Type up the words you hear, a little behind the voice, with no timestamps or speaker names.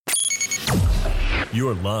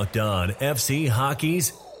You're locked on FC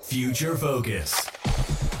Hockey's Future Focus,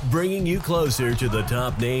 bringing you closer to the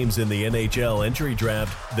top names in the NHL entry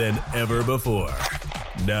draft than ever before.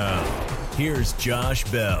 Now, here's Josh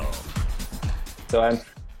Bell. So I'm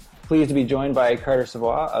pleased to be joined by Carter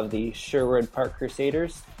Savoie of the Sherwood Park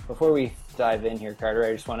Crusaders. Before we dive in here, Carter,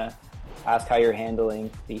 I just want to ask how you're handling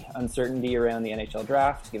the uncertainty around the NHL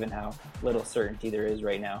draft, given how little certainty there is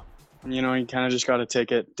right now. You know, you kind of just got to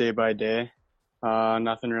take it day by day.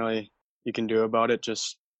 Nothing really you can do about it.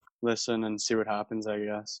 Just listen and see what happens, I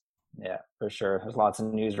guess. Yeah, for sure. There's lots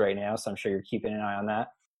of news right now, so I'm sure you're keeping an eye on that.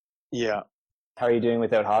 Yeah. How are you doing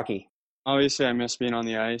without hockey? Obviously, I miss being on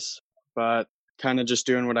the ice, but kind of just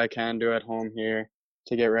doing what I can do at home here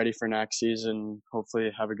to get ready for next season.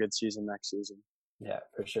 Hopefully have a good season next season. Yeah,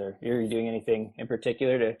 for sure. Are you doing anything in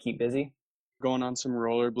particular to keep busy? Going on some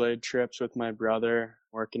rollerblade trips with my brother,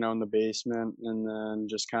 working out in the basement, and then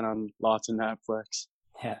just kind of lots of Netflix.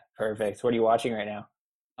 Yeah, perfect. What are you watching right now?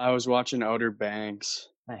 I was watching Outer Banks.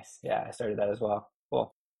 Nice. Yeah, I started that as well.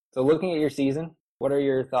 Cool. So looking at your season, what are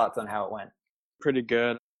your thoughts on how it went? Pretty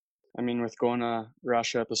good. I mean, with going to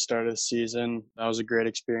Russia at the start of the season, that was a great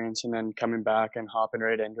experience. And then coming back and hopping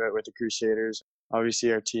right into it with the Crusaders.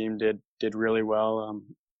 Obviously, our team did really well.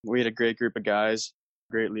 We had a great group of guys,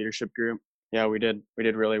 great leadership group. Yeah, we did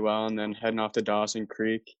really well. And then heading off to Dawson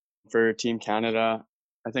Creek for Team Canada,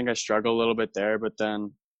 I think I struggled a little bit there. But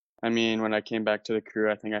then, I mean, when I came back to the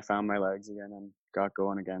crew, I think I found my legs again and got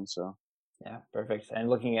going again. So. Yeah, perfect. And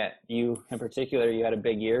looking at you in particular, you had a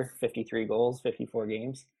big year, 53 goals, 54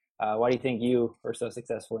 games. Why do you think you were so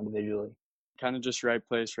successful individually? Kind of just right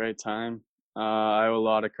place, right time. I owe a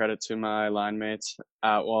lot of credit to my line mates,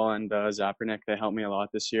 Atwell and Zapernick. They helped me a lot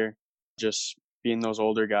this year. Just being those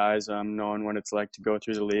older guys, knowing what it's like to go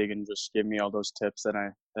through the league and just give me all those tips that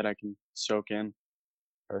I can soak in.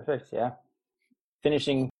 Perfect, yeah.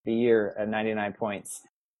 Finishing the year at 99 points.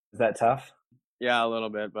 Is that tough? Yeah, a little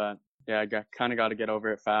bit, but yeah, I kind of got to get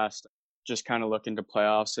over it fast. Just kind of looking to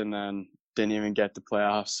playoffs and then didn't even get to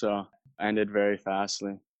playoffs, so I ended very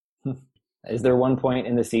fastly. Is there one point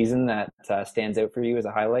in the season that stands out for you as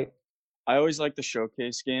a highlight? I always like the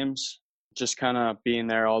showcase games, just kind of being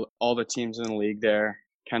there, all the teams in the league there,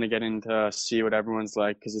 kind of getting to see what everyone's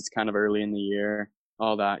like because it's kind of early in the year,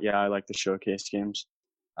 all that. Yeah, I like the showcase games.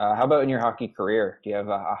 How about in your hockey career? Do you have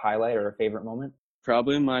a highlight or a favorite moment?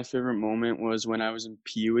 Probably my favorite moment was when I was in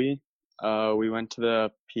Pee Wee. We went to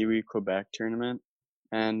the Pee Wee Quebec tournament,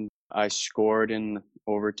 and I scored in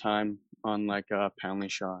overtime on like a penalty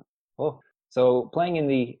shot. Cool. So playing in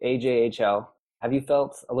the AJHL, have you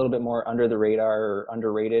felt a little bit more under the radar or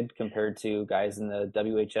underrated compared to guys in the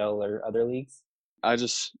WHL or other leagues? I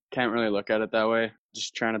just can't really look at it that way.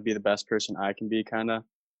 Just trying to be the best person I can be, kind of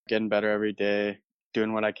getting better every day,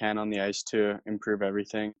 doing what I can on the ice to improve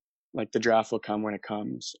everything. Like the draft will come when it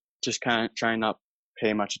comes. Just kind of trying not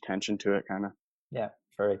pay much attention to it, kind of. Yeah,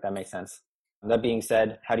 perfect. That makes sense. That being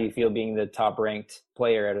said, how do you feel being the top ranked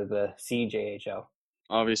player out of the CJHL?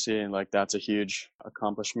 Obviously, like that's a huge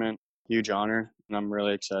accomplishment, huge honor, and I'm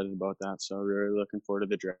really excited about that. So really looking forward to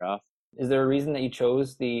the draft. Is there a reason that you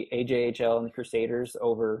chose the AJHL and the Crusaders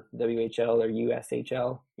over WHL or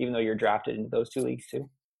USHL, even though you're drafted into those two leagues too?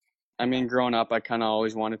 I mean, growing up, I kind of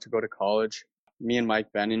always wanted to go to college. Me and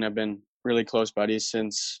Mike Benning have been really close buddies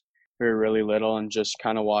since we were really little, and just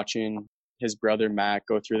kind of watching his brother Matt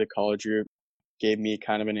go through the college route gave me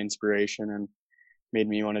kind of an inspiration and made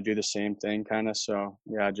me want to do the same thing, kind of. So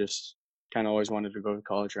yeah, I just kind of always wanted to go the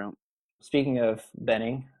college route. Speaking of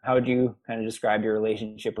Benning, how would you kind of describe your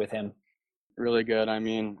relationship with him? Really good. I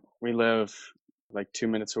mean, we live like 2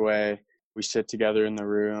 minutes away. We sit together in the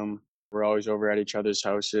room. We're always over at each other's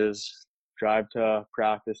houses, drive to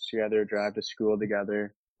practice together, drive to school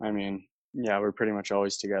together. I mean, yeah, we're pretty much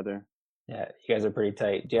always together. Yeah, you guys are pretty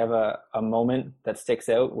tight. Do you have a moment that sticks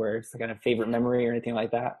out where it's the kind of favorite memory or anything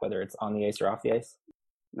like that, whether it's on the ice or off the ice?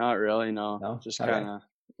 Not really, no. No? Just Okay. kind of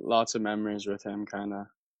lots of memories with him, kind of.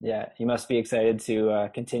 Yeah, you must be excited to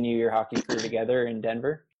continue your hockey career together in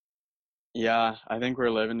Denver. Yeah, I think we're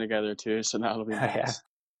living together too, so that'll be nice.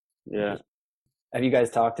 Yeah. Have you guys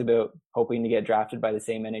talked about hoping to get drafted by the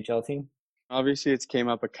same NHL team? Obviously, it's came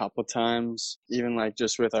up a couple times, even like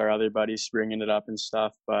just with our other buddies bringing it up and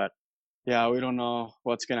stuff. But yeah, we don't know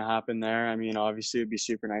what's going to happen there. I mean, obviously, it'd be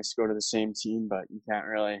super nice to go to the same team, but you can't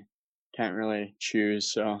really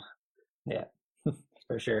choose. So yeah,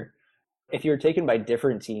 for sure. If you were taken by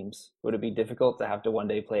different teams, would it be difficult to have to one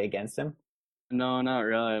day play against him? No, not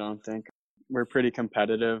really. I don't think. We're pretty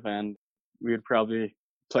competitive, and we would probably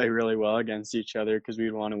play really well against each other because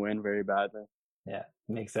we'd want to win very badly. Yeah,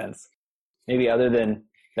 makes sense. Maybe other than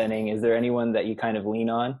Benning, is there anyone that you kind of lean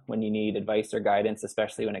on when you need advice or guidance,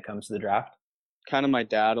 especially when it comes to the draft? Kind of my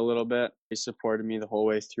dad a little bit. He supported me the whole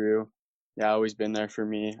way through. Yeah, always been there for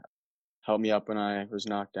me. Helped me up when I was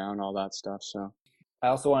knocked down, all that stuff. So I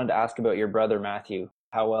also wanted to ask about your brother, Matthew.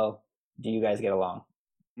 How well do you guys get along?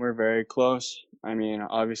 we're very close. I mean,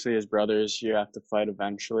 obviously as brothers, you have to fight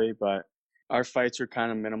eventually, but our fights were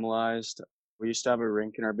kind of minimalized. We used to have a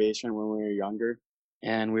rink in our basement when we were younger,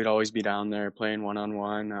 and we'd always be down there playing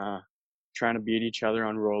one-on-one, trying to beat each other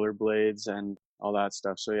on rollerblades and all that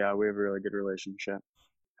stuff. So yeah, we have a really good relationship.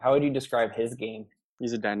 How would you describe his game?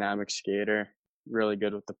 He's a dynamic skater, really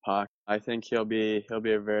good with the puck. I think he'll be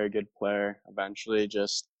a very good player eventually.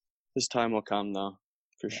 Just his time will come though,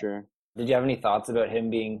 for sure. Did you have any thoughts about him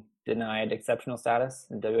being denied exceptional status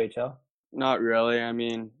in WHL? Not really. I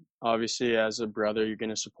mean, obviously as a brother, you're going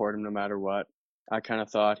to support him no matter what. I kind of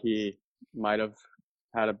thought he might have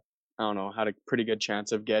had a pretty good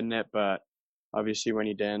chance of getting it, but obviously when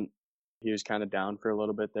he didn't, he was kind of down for a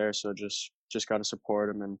little bit there. So just got to support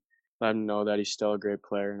him and let him know that he's still a great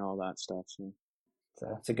player and all that stuff. So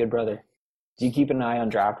it's a good brother. Do you keep an eye on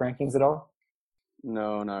draft rankings at all?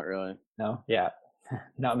 No, not really. No? Yeah.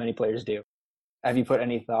 Not many players do. Have you put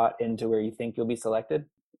any thought into where you think you'll be selected?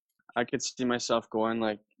 I could see myself going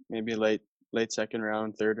like maybe late second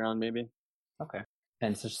round, third round maybe. Okay.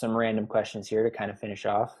 And so some random questions here to kind of finish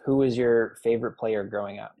off. Who was your favorite player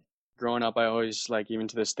growing up? Growing up, I always, like even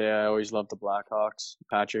to this day, I always loved the Blackhawks.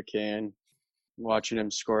 Patrick Kane, watching him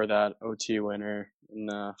score that OT winner in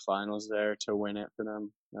the finals there to win it for them,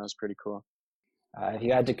 that was pretty cool. If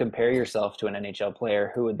you had to compare yourself to an NHL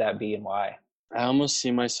player, who would that be and why? I almost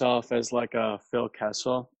see myself as like a Phil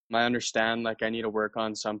Kessel. I understand like I need to work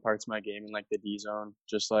on some parts of my game in like the D zone,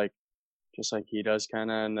 just like he does kind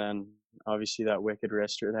of, and then obviously that wicked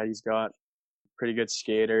wrister that he's got. Pretty good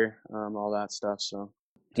skater, all that stuff. So,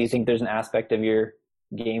 do you think there's an aspect of your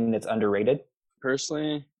game that's underrated?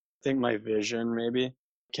 Personally, I think my vision maybe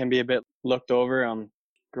can be a bit looked over.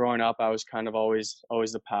 Growing up, I was kind of always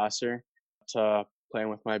the passer, to playing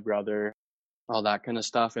with my brother, all that kind of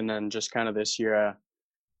stuff. And then just kind of this year,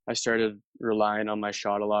 I started relying on my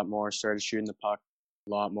shot a lot more, started shooting the puck a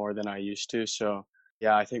lot more than I used to. So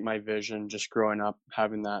yeah, I think my vision just growing up,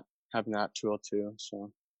 having that tool too.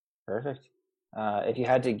 So perfect. If you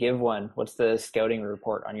had to give one, what's the scouting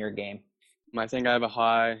report on your game? I think I have a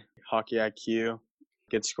high hockey IQ,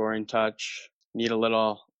 good scoring touch, need a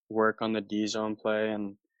little work on the D zone play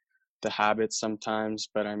and the habits sometimes,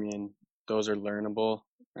 but I mean, those are learnable.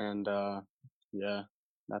 And yeah,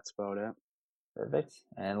 that's about it. Perfect.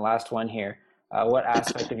 And last one here. What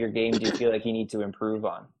aspect of your game do you feel like you need to improve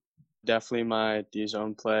on? Definitely my D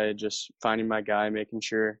zone play, just finding my guy, making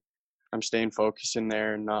sure I'm staying focused in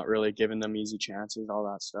there and not really giving them easy chances, all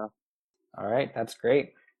that stuff. All right, that's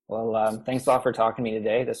great. Well, thanks a lot for talking to me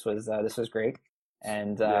today. This was great.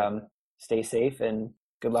 And stay safe and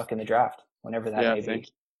good luck in the draft, whenever that may be.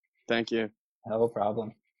 Thank you. No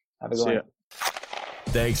problem. Have a good one.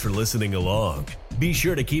 Thanks for listening along. Be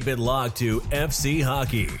sure to keep it locked to FC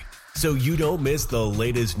Hockey so you don't miss the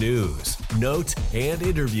latest news, notes, and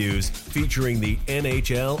interviews featuring the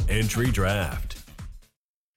NHL Entry Draft.